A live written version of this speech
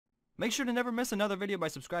Make sure to never miss another video by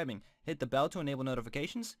subscribing. Hit the bell to enable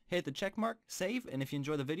notifications, hit the check mark, save, and if you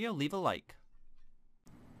enjoy the video, leave a like.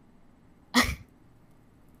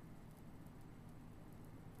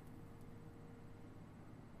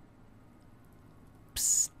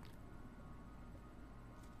 Psst.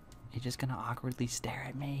 You're just gonna awkwardly stare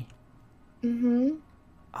at me? Mm-hmm.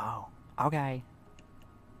 Oh, okay.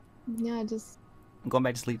 Yeah, I'm going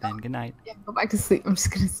back to sleep then. Good night. Yeah, go back to sleep. I'm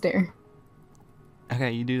just gonna stare.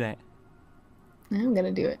 Okay, you do that. I'm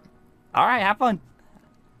gonna do it. Alright, have fun.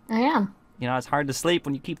 I am. You know, it's hard to sleep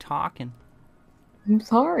when you keep talking. I'm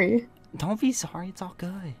sorry. Don't be sorry, it's all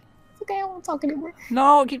good. It's okay, I won't talk anymore.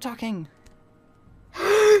 No, keep talking.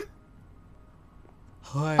 Hi.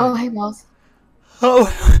 Oh, hey, boss. Oh,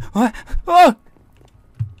 what? Oh!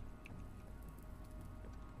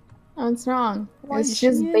 What's wrong? Why It's is she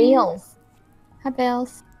just in Bells. Hi,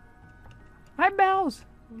 Bells. Hi, Bells.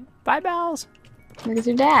 Bye, Bells. Look at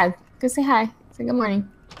your dad. Go say hi. Say good morning.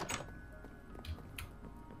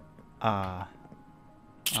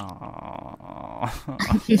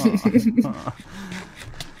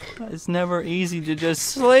 It's never easy to just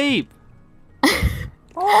sleep.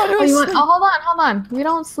 Hold on. We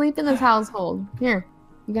don't sleep in this household. Here,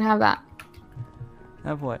 you can have that.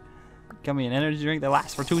 Have what? Got me an energy drink that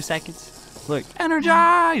lasts for 2 seconds. Look,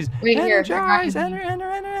 energize! Wait, energize! It's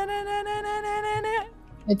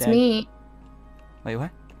Dad. me. Wait,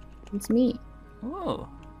 what? It's me. Oh,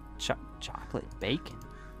 chocolate bacon.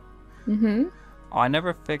 Mm-hmm. Oh, I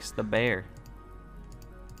never fixed the bear.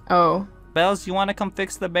 Oh. Bells, you want to come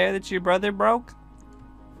fix the bear that your brother broke?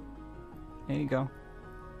 Here you go.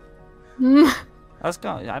 Let's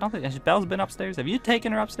go. I don't think has Belle's been upstairs. Have you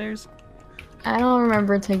taken her upstairs? I don't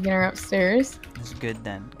remember taking her upstairs. That's good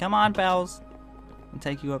then. Come on, Bells. I'll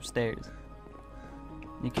take you upstairs.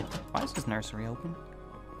 You can. Why is this nursery open?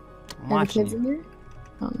 I'm Are the kids watching in you. here?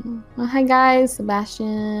 Oh, well, hi guys,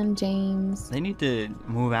 Sebastian, James. They need to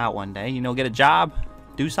move out one day. You know, get a job,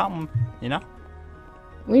 do something. You know.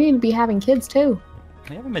 We need to be having kids too.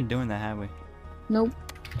 We haven't been doing that, have we? Nope.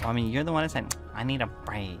 Well, I mean, you're the one that said I need a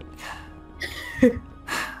break.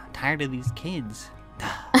 Tired of these kids.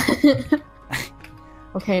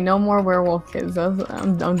 Okay, no more werewolf kids.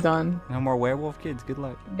 I'm done. No more werewolf kids. Good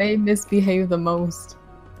luck. They misbehave the most.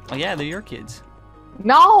 Oh yeah, they're your kids.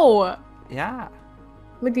 No! Yeah.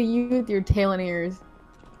 Look at you with your tail and ears.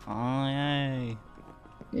 Oh yay.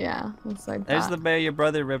 Yeah, looks like There's that. the bear your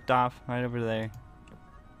brother ripped off right over there.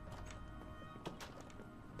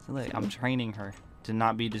 So look, I'm training her to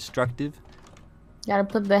not be destructive. Gotta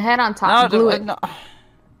put the head on top. Glue it. No.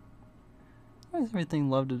 Why does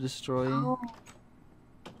everything love to destroy you?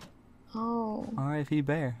 Oh. R.I.P.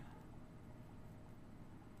 bear.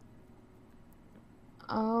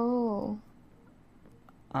 Oh.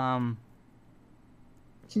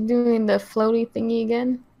 She's doing the floaty thingy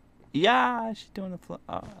again? Yeah, she's doing the float.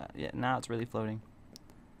 Yeah, now it's really floating.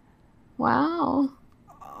 Wow.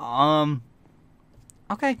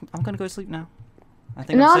 Okay, I'm gonna go to sleep now. I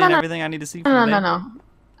think I'm saying everything I need to see for the day. No.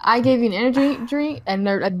 I gave you an energy drink, and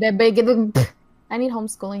they're big. I need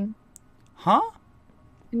homeschooling. Huh?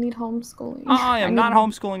 I need homeschooling. I am not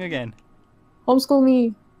homeschooling again. Homeschool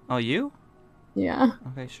me. Oh, you? Yeah.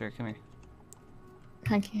 Okay, sure. Come here.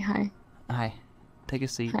 Okay, hi. Hi. Take a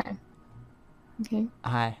seat. Hi. Okay.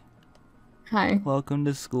 Hi. Hi. Welcome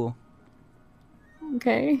to school.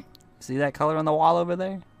 Okay. See that color on the wall over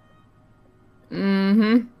there?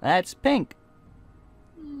 Mm-hmm. That's pink.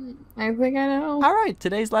 I think I know. All right,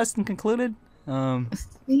 today's lesson concluded.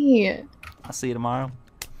 Sweet. I'll see you tomorrow.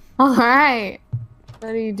 All right.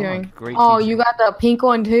 What are you doing? Great Oh, teacher. you got the pink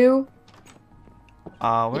one too?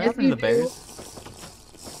 What Yes, happened to you the bears?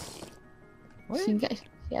 What? She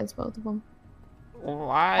has both of them.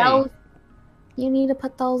 Why? Oh, you need to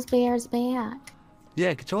put those bears back.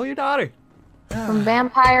 Yeah, control your daughter. From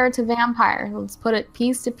vampire to vampire. Let's put it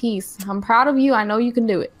piece to piece. I'm proud of you. I know you can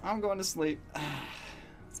do it. I'm going to sleep.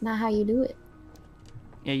 It's not how you do it.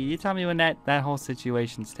 Yeah, you tell me when that whole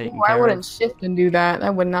situation's taken I care wouldn't of. shift and do that.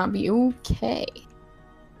 That would not be okay.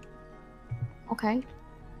 Okay.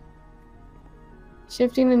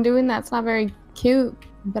 Shifting and doing that's not very cute,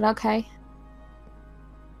 but okay.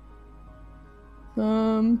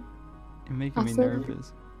 You're making me Austin?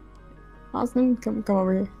 nervous. Austin, come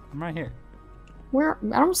over here. I'm right here. Where?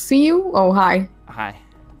 I don't see you. Oh, hi. Hi.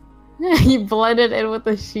 You blended in with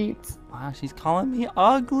the sheets. Wow, she's calling me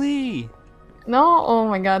ugly. No, oh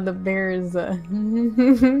my god, the bear is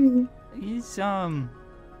He's something,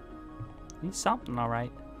 all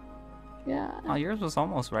right. Yeah. Oh, yours was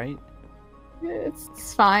almost right.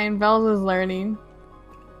 It's fine. Bells is learning.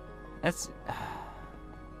 That's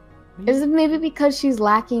Is it maybe because she's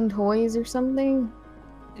lacking toys or something?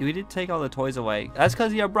 We did take all the toys away. That's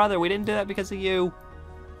because of your brother. We didn't do that because of you.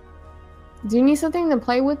 Do you need something to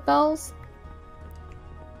play with, Bells?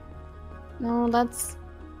 No, that's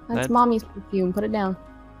mommy's perfume. Put it down.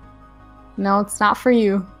 No, it's not for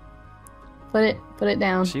you. Put it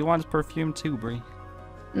down. She wants perfume too, Bri.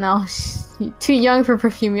 No, she's too young for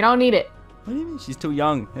perfume. You don't need it. What do you mean she's too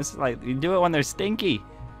young? It's like you do it when they're stinky.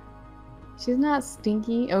 She's not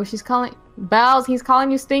stinky. Oh, she's calling Bells. He's calling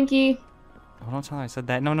you stinky. Oh, don't tell her I said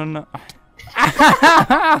that. No, no, no.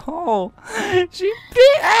 Oh, she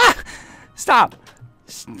bit. Ah! Stop.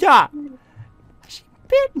 Stop. She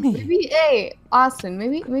bit me. Maybe, hey, Austin.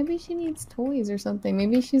 Maybe she needs toys or something.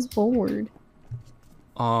 Maybe she's bored.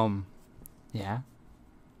 Yeah.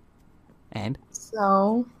 And?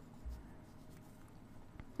 So,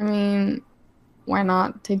 I mean, why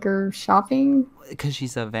not take her shopping? Because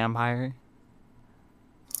she's a vampire.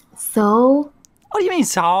 So? What do you mean,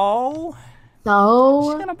 so? So?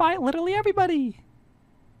 She's gonna bite literally everybody.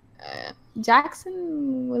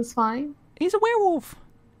 Jackson was fine. He's a werewolf.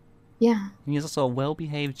 Yeah. He's also a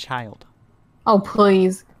well-behaved child. Oh,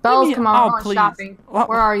 please. Bells, come on, oh, we're going shopping. What?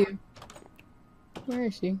 Where are you? Where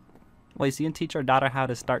is she? Wait, so you can teach our daughter how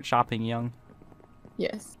to start shopping young?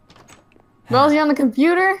 Yes. Bells, you on the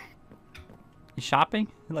computer? You shopping?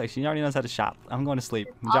 Look, she already knows how to shop. I'm going to sleep.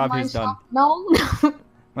 My job here is done. No.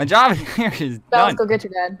 My job here is Bells, done. go get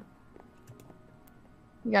your dad.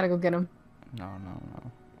 You gotta go get him. No, no,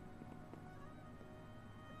 no.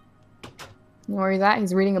 You know where he's at?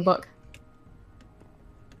 He's reading a book.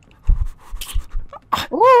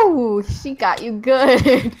 Ooh, she got you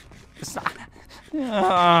good. You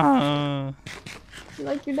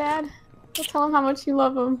like your dad? Go tell him how much you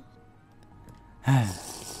love him.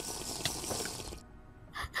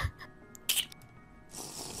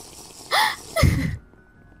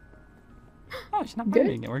 Oh, she's not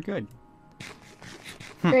biting it. We're good.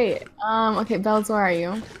 Great. Okay, Bells, where are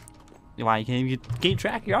you? Why you can't even keep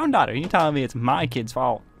track of your own daughter? You're telling me it's my kid's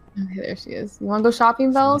fault. Okay, there she is. You wanna go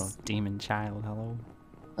shopping, Bells? Little demon child, hello.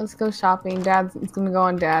 Let's go shopping. It's gonna go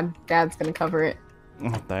on Dad. Dad's gonna cover it. Oh,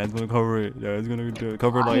 Dad's gonna cover it. Dad's gonna do it.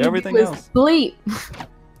 Cover it like everything else. Sleep.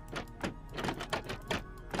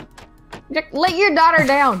 Let your daughter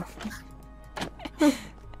down.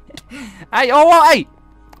 Hey, oh, hey!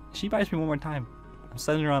 She bites me one more time. I'm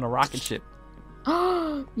sending her on a rocket ship.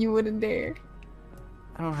 You wouldn't dare.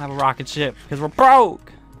 I don't have a rocket ship because we're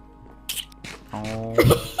broke. Oh.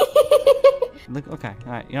 Look, okay,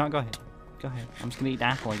 alright, you know what, go ahead. Go ahead. I'm just gonna eat an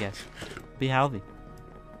apple, I guess. Be healthy.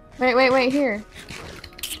 Wait, here.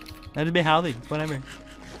 That'd be healthy, whatever.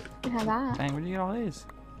 You have that. Dang, where'd you get all this?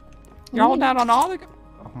 You're holding out on all the...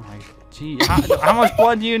 Oh my, gee, how much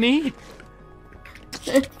blood do you need?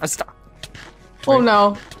 Stop. Oh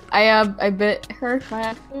no, I bit her by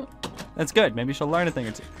accident. That's good, maybe she'll learn a thing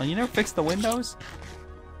or two. Oh, you never fixed the windows?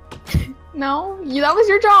 No, that was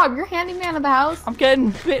your job. You're handyman of the house. I'm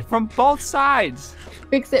getting bit from both sides.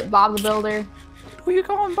 Fix it, Bob the Builder. Who you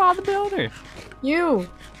calling Bob the Builder? You.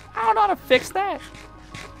 I don't know how to fix that.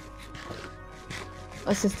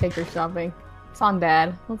 Let's just take her shopping. It's on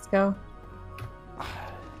Dad. Let's go.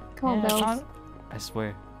 Come on, Bells. I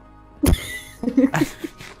swear.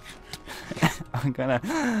 I'm gonna,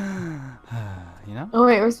 you know? Oh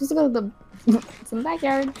wait, we're supposed to go to the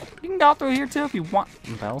backyard. You can go through here too if you want.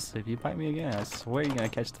 Bells, if you bite me again, I swear you're gonna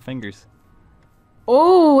catch the fingers.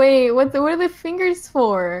 Oh wait, what are the fingers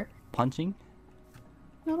for? Punching?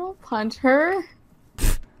 No, don't punch her.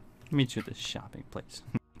 Meet you at the shopping place.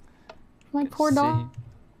 My poor dog.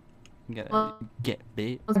 You gotta get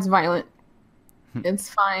bit. It's violent. It's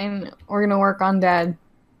fine. We're gonna work on Dad.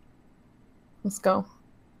 Let's go.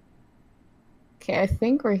 Okay, I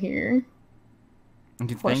think we're here. Do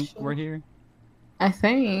you think we're here? I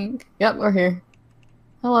think. Yep, we're here.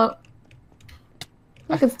 Hello.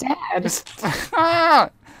 Look, it's Dad.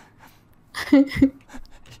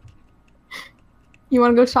 You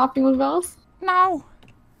want to go shopping with Bells? No.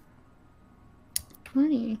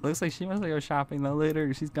 Why? Looks like she wants to go shopping though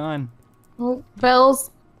later. She's gone. Oh, Bells.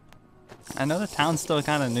 I know the town's still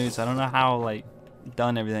kind of new, so I don't know how like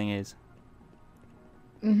done everything is.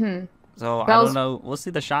 Mm-hmm. So Bells. I don't know. We'll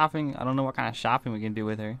see the shopping. I don't know what kind of shopping we can do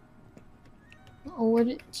with her. Oh, what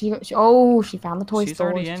did she oh, she found the toy She's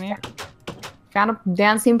store. already in here. Found a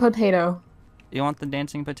dancing potato. You want the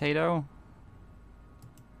dancing potato?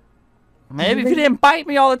 Maybe if you didn't bite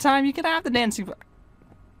me all the time, you could have the dancing.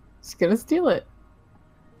 She's gonna steal it.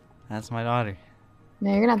 That's my daughter.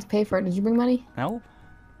 No, you're gonna have to pay for it. Did you bring money? Nope.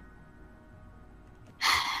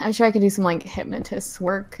 I'm sure I could do some like hypnotist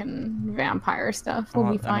work and vampire stuff. We'll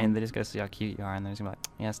Well, be fine. I mean, they just gotta see how cute you are, and they're just gonna be like,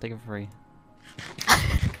 yeah, stick it for free.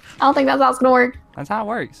 I don't think that's how it's gonna work. That's how it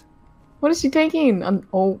works. What is she taking?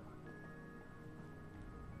 Oh.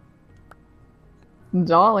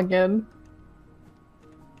 Doll again.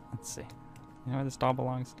 Let's see. You know where this doll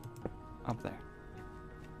belongs? Up there.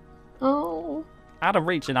 Oh. Out of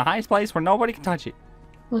reach, in a high place where nobody can touch it.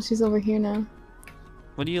 Well, she's over here now.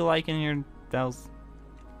 What do you like in your dolls?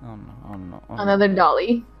 Oh no, oh no. Oh, no. Another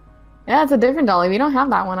dolly. Yeah, it's a different dolly. We don't have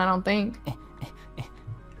that one, I don't think.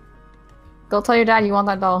 Go tell your dad you want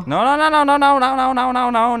that doll. No, no, no, no, no, no, no, no, no, no,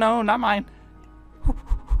 no, no, not mine.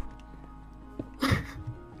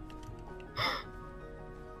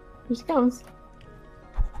 Here she comes.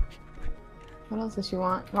 What else does she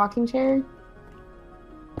want? Rocking chair?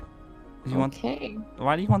 You want? Okay.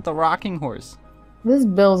 Why do you want the rocking horse? This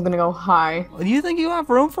bill's gonna go high. Do you think you have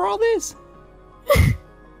room for all this?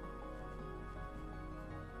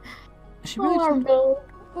 She really. Oh, our bill.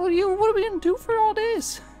 What are we gonna do for all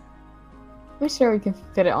this? I'm sure we can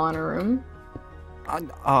fit it all in a room.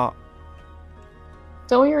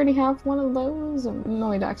 Don't we already have one of those? No,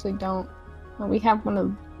 we actually don't. No, we have one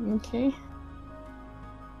of. Okay.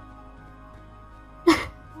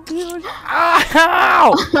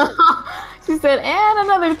 Ow! She said, and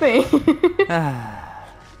another thing.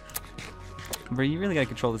 Bro, you really gotta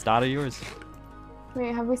control this dot of yours.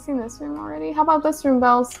 Wait, have we seen this room already? How about this room,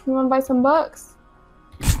 Bells? You want to buy some books?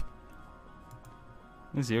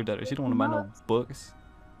 This is your daughter. She don't want to buy no books.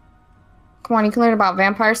 Come on, you can learn about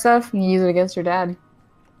vampire stuff. You can use it against your dad.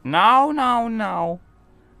 No, no, no.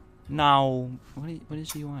 No. What does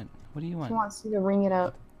she want? What do you want? She wants you to ring it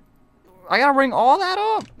up. I gotta ring all that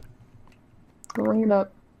up? Ring it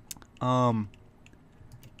up.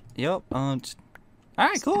 Yep. Alright,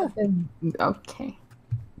 cool. Okay.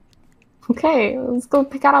 Okay, let's go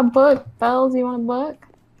pick out a book. Bells, you want a book?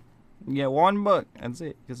 You get one book. That's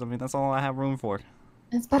it. Because, I mean, that's all I have room for.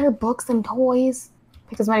 It's better books than toys.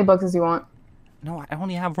 Pick as many books as you want. No, I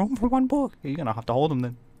only have room for one book. You're gonna have to hold them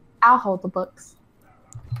then. I'll hold the books.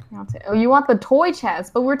 Oh, you want the toy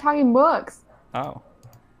chest, but we're talking books. Oh.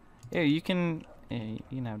 Yeah, you can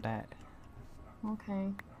have that. Okay.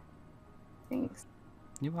 Thanks.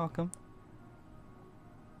 You're welcome.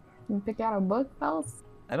 You pick out a book, Bells?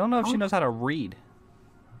 I don't know if she knows how to read.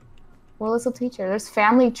 Well, this will teach her. There's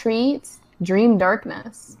family treats, dream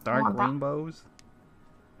darkness. Dark rainbows.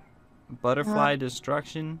 Butterfly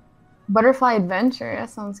destruction. Butterfly adventure. That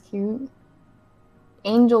sounds cute.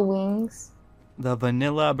 Angel wings. The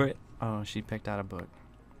vanilla oh, she picked out a book.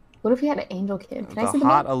 What if you had an angel kid? Can I see The the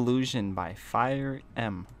Hot book? Illusion by Fire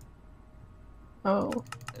M. Oh.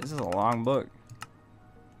 This is a long book.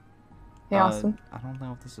 Hey, Austin. I don't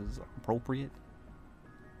know if this is appropriate.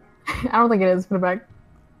 I don't think it is. Put it back.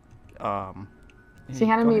 She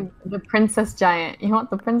handed me the Princess Giant. You want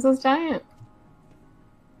the Princess Giant?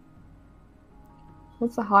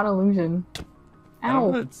 What's the Hot Illusion?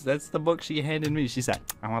 Ow. That's the book she handed me. She said,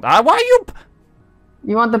 why are you...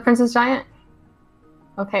 You want the Princess Giant?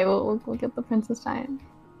 Okay, we'll get the Princess Giant.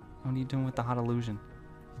 What are you doing with the Hot Illusion?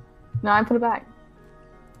 No, I put it back.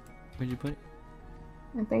 Where'd you put it?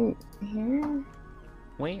 I think here.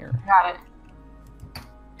 Where? Got it.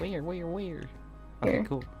 Where? Here. Okay,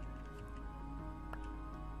 cool.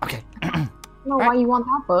 Okay. I don't know why you want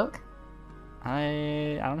that book.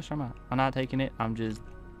 I don't know. Sure I'm not taking it. I'm just...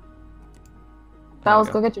 Bells,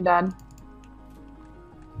 go get your dad.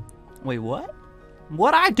 Wait, what?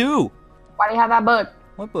 What'd I do? Why do you have that book?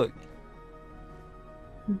 What book?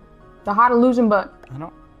 The Hot Illusion book. I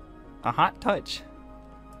don't... A Hot Touch.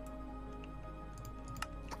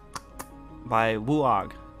 By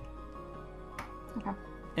Wuog. Okay.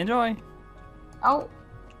 Enjoy. Oh.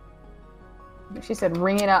 She said,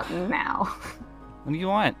 ring it up now. What do you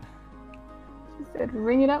want? She said,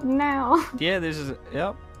 ring it up now. Yeah, this is...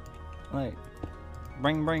 Yep. Like...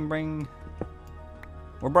 Bring.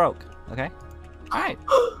 We're broke. Okay? Alright.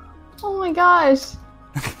 Oh my gosh.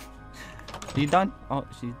 You done? Oh,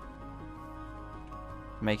 she's...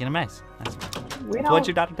 Making a mess. That's We what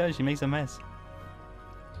your daughter does. She makes a mess.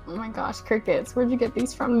 Oh my gosh, crickets. Where'd you get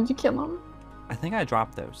these from? Did you kill them? I think I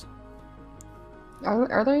dropped those.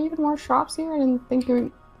 Are there even more shops here? I didn't think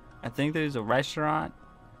you... I think there's a restaurant.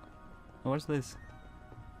 What's this?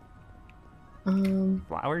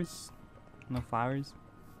 Flowers? No flowers?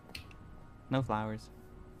 No flowers.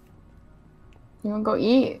 You wanna go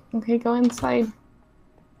eat? Okay, go inside.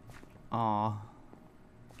 Aw.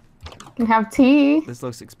 You can have tea. This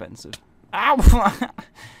looks expensive. Ow!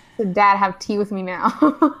 So Dad, have tea with me now.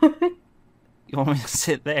 You want me to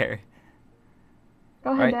sit there?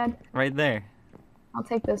 Go ahead, Dad. Right there. I'll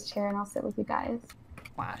take this chair and I'll sit with you guys.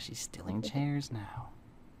 Wow, she's stealing chairs now.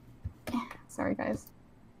 Sorry, guys.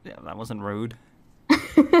 Yeah, that wasn't rude.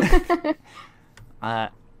 How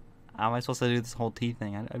am I supposed to do this whole tea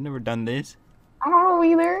thing? I've never done this. I don't know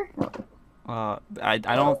either. I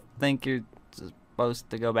don't think you're supposed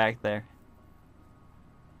to go back there.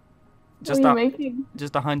 What are you making?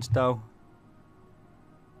 Just a hunch, though.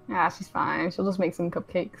 Ah, she's fine. She'll just make some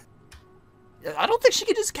cupcakes. I don't think she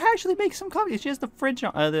can just casually make some cupcakes. She has the fridge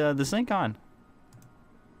on, the sink on.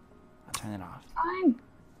 I'll turn it off. Fine.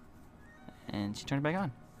 And she turned it back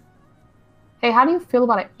on. Hey, how do you feel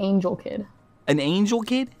about an angel kid? An angel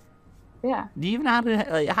kid? Yeah. Do you even know how to,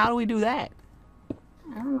 like, how do we do that?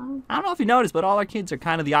 I don't know. I don't know if you noticed, but all our kids are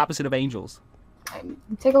kind of the opposite of angels.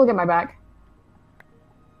 Take a look at my back.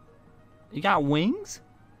 You got wings?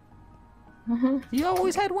 Mm-hmm. You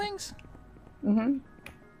always had wings? Mm-hmm.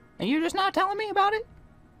 And you're just not telling me about it?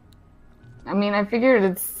 I mean, I figured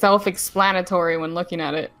it's self-explanatory when looking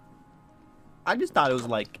at it. I just thought it was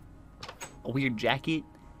like a weird jacket.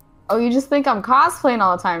 Oh, you just think I'm cosplaying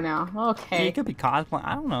all the time now? Okay. It could be cosplay.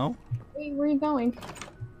 I don't know. Wait, where are you going?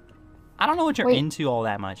 I don't know what you're into all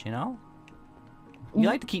that much, you know? You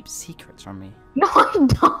like to keep secrets from me. No, I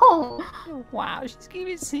don't. Wow, she's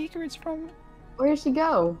keeping secrets from me. Where did she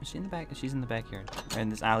go? Is she in the back? She's in the backyard. Or in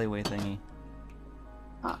this alleyway thingy.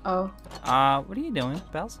 Uh-oh. What are you doing,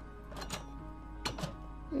 Bells?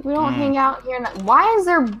 We don't hang out here. Why is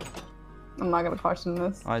there... I'm not going to question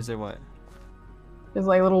this. Why is there what? There's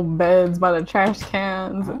like little beds by the trash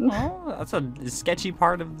cans. I don't know. That's a sketchy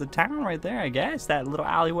part of the town right there, I guess. That little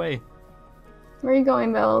alleyway. Where are you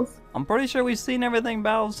going, Bells? I'm pretty sure we've seen everything,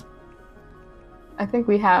 Bells. I think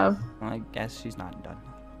we have. Well, I guess she's not done.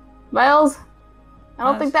 Bells? I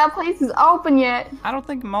don't think that place is open yet. I don't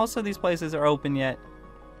think most of these places are open yet.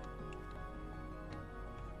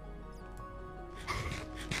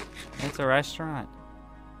 It's a restaurant.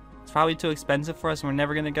 It's probably too expensive for us and we're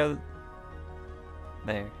never gonna go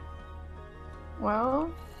there.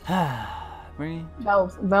 Well... Really?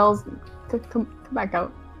 Bells, come back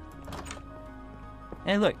out.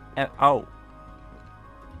 Hey, look. Oh.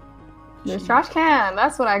 There's trash can.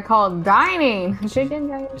 That's what I call dining. Chicken,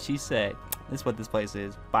 guys. She said, this is what this place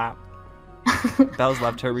is. Bop. Belle's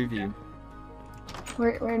left her review.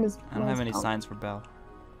 Where does... I don't have any signs for Belle.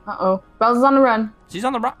 Uh-oh. Bells is on the run. She's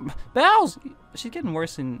on the run. Belle's! She's getting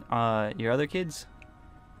worse than your other kids.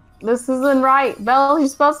 This isn't right. Bells, you're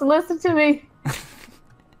supposed to listen to me.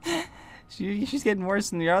 She's getting worse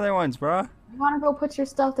than the other ones, bro. You want to go put your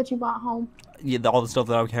stuff that you bought home? Yeah, all the stuff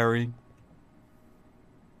that I'm carrying.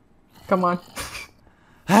 Come on.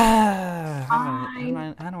 How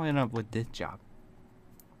do I end up with this job?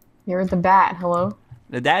 You're the bat. Hello?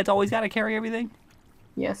 The dad's always got to carry everything?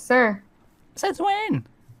 Yes, sir. Since when?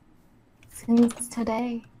 Since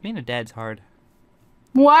today. Being a dad's hard.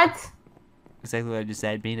 What? Exactly what I just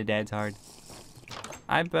said. Being a dad's hard.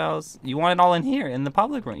 Hi, Bells. You want it all in here, in the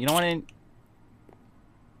public room. You don't want it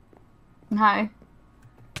in... Hi.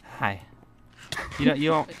 Hi. You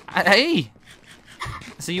don't... Hey!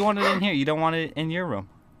 So you want it in here. You don't want it in your room.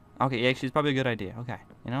 Okay, yeah, actually, it's probably a good idea. Okay.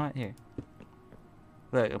 You know what? Here.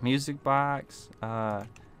 Look, a music box. You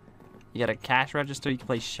got a cash register. You can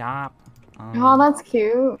play shop. Oh, that's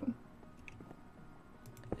cute.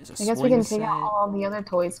 I guess we can take out all the other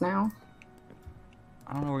toys now.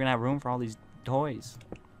 I don't know. We're gonna have room for all these toys.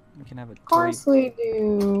 We can have a Of course we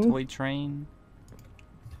do. toy train.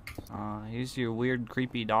 Here's your weird,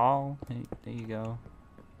 creepy doll. Hey, there you go.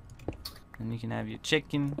 And you can have your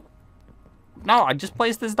chicken. No, I just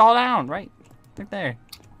placed this doll down. Right there.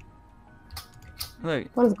 Look.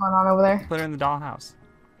 What is going on over there? Put her in the dollhouse.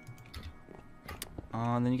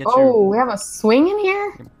 And then you get we have a swing in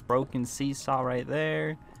here? your broken seesaw right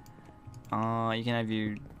there. You can have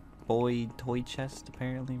your boy toy chest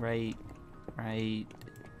apparently right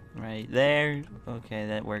there. Okay,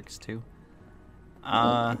 that works too.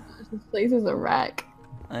 This place is a wreck.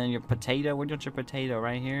 And your potato. Where'd you want your potato?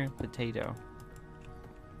 Right here. Potato.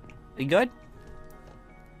 You good?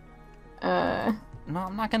 No,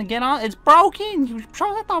 I'm not gonna get on. It's broken. You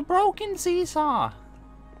chose out the broken seesaw.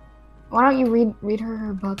 Why don't you read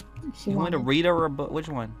her book? You want to read her a book? Which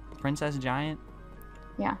one? Princess Giant?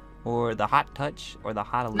 Yeah. Or the Hot Touch? Or the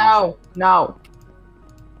Hot Illusion? No.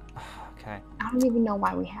 Okay. I don't even know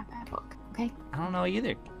why we have that book. Okay. I don't know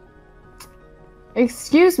either.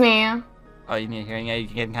 Excuse me. Oh, you need a hearing aid?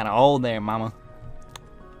 You're getting kind of old there, mama.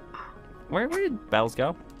 Where did Bells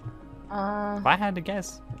go? If I had to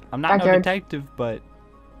guess. I'm not no detective, but...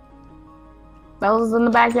 Bells is in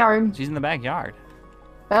the backyard. She's in the backyard.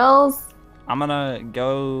 Bells. I'm gonna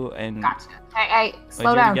go and... Gotcha. Hey,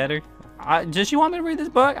 slow you down. get her? Just you want me to read this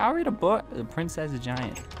book? I'll read a book. The Princess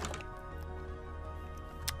Giant.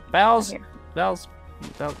 Bells. Bells.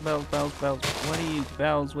 Bells. What are you,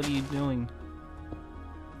 Bells? What are you doing?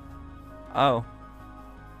 Oh.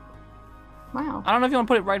 Wow. I don't know if you want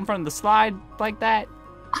to put it right in front of the slide like that.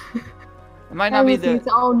 It might not be the.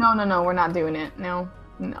 Oh no, we're not doing it. No.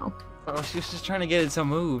 Oh, she was just trying to get it to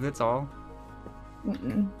move. That's all.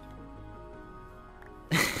 No.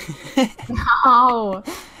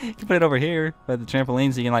 You can put it over here by the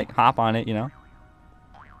trampoline so you can like hop on it, you know.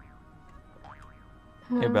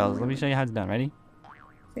 Here, Bells, let me show you how it's done. Ready?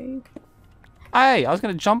 Okay. Hey, I was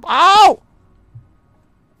gonna jump. Ow!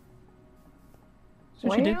 That's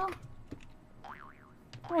what she did.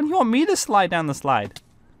 Oh, you want me to slide down the slide?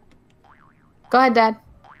 Go ahead, Dad.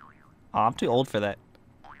 Oh, I'm too old for that.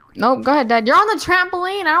 Nope, go ahead, Dad. You're on the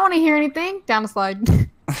trampoline. I don't want to hear anything. Down the slide.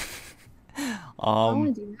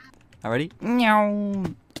 Already? Meow.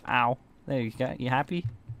 Ow. There you go. You happy?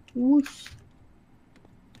 Whoosh.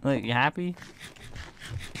 Look, you happy?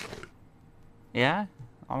 Yeah?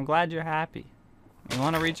 I'm glad you're happy. You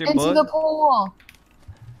want to read your book? Into the pool.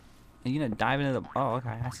 Are you gonna dive into the... Oh,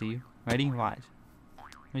 okay. I see you. Ready? Watch.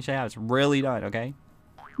 Let me show you how it's really done, okay?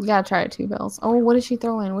 You gotta try it too, Bells. Oh, what is she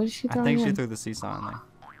throwing? What is she throwing? I think she threw the seesaw in there.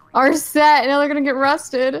 Our set. Now they're gonna get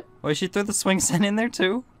rusted. Wait, she threw the swing set in there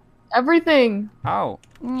too? Everything. Oh.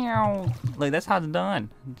 Meow. Look, that's how it's done.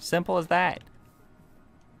 Simple as that.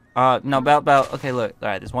 No, Bell. Okay, look. All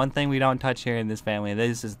right, there's one thing we don't touch here in this family, and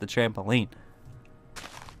this is the trampoline.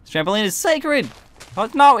 This trampoline is sacred. Oh,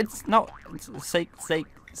 no, it's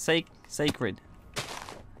sacred.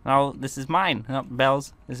 No, this is mine. No,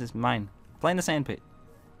 Bells, this is mine. Play in the sand pit.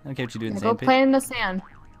 I don't care what you do in the sand pit. Go play in the sand.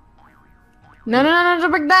 No,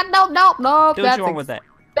 don't bring that. Nope. Do what you want with that.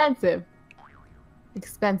 Expensive.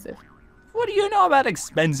 Expensive. What do you know about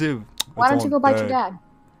expensive? Why don't you go bite your dad?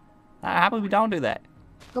 How about we don't do that?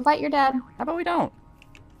 Go bite your dad. How about we don't?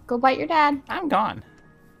 Go bite your dad. I'm gone.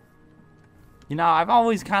 You know, I've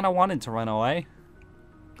always kind of wanted to run away.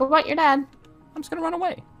 Go bite your dad. I'm just gonna run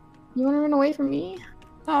away. You want to run away from me?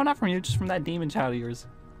 No, not from you, just from that demon child of yours.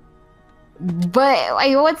 But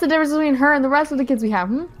like, what's the difference between her and the rest of the kids we have?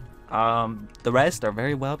 The rest are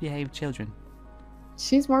very well-behaved children.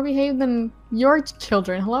 She's more behaved than your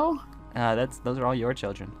children. Hello? Those are all your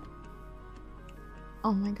children.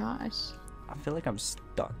 Oh my gosh. I feel like I'm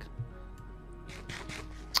stuck.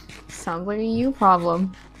 Sounds like a you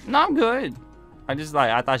problem. No, I'm good.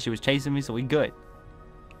 I thought she was chasing me, so we good.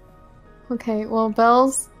 Okay, well,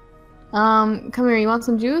 Bells, come here. You want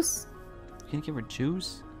some juice? You gonna give her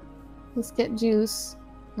juice? Let's get juice.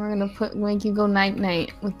 We're gonna make you go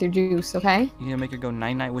night-night with your juice, okay? You gonna make her go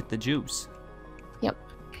night-night with the juice? Yep.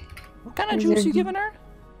 What kind of juice you giving her?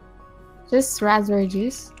 Just raspberry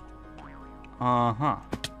juice. Uh-huh.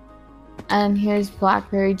 And here's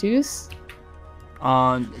blackberry juice.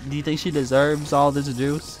 Do you think she deserves all this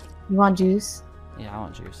juice? You want juice? Yeah, I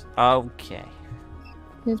want juice. Okay.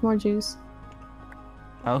 Here's more juice.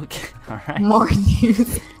 Okay, alright. More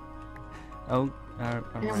juice. Oh, alright.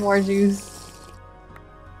 And more juice.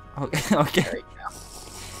 Okay. Okay. There we go.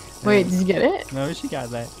 Wait, did you get it? No, she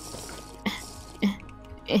got that.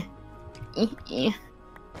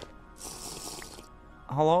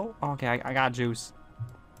 Hello? Okay, I got juice.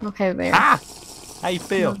 Okay, there. Ah! How you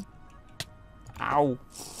feel? Ow.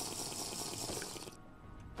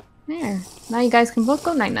 There. Now you guys can both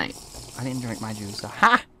go night-night. I didn't drink my juice.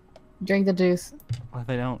 Ha! Drink the juice. What if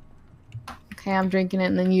I don't? Okay, I'm drinking it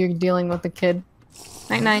and then you're dealing with the kid.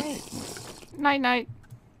 Night-night. Night-night.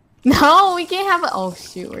 No, we can't have it. Oh,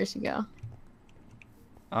 shoot. Where'd she go?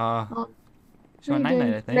 She went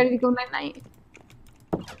night-night, I think. Ready to go night-night?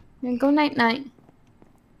 Yeah, go night-night.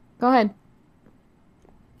 Go ahead.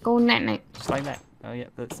 Go night-night. Just like that. Oh, yeah.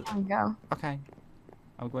 That's it. There we go. Okay.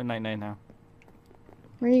 I'm going night-night now.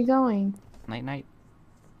 Where are you going? Night-night.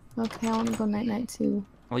 Okay, I want to go night-night too.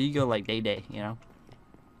 Well, you go like day-day, you know?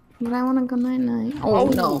 But I want to go night-night. Oh,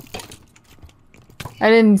 no.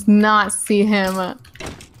 I did not see him.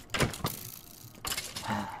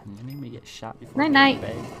 You made me get shot before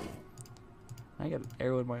Night-night. I got an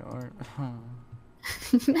arrow in my arm.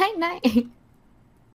 Night-night.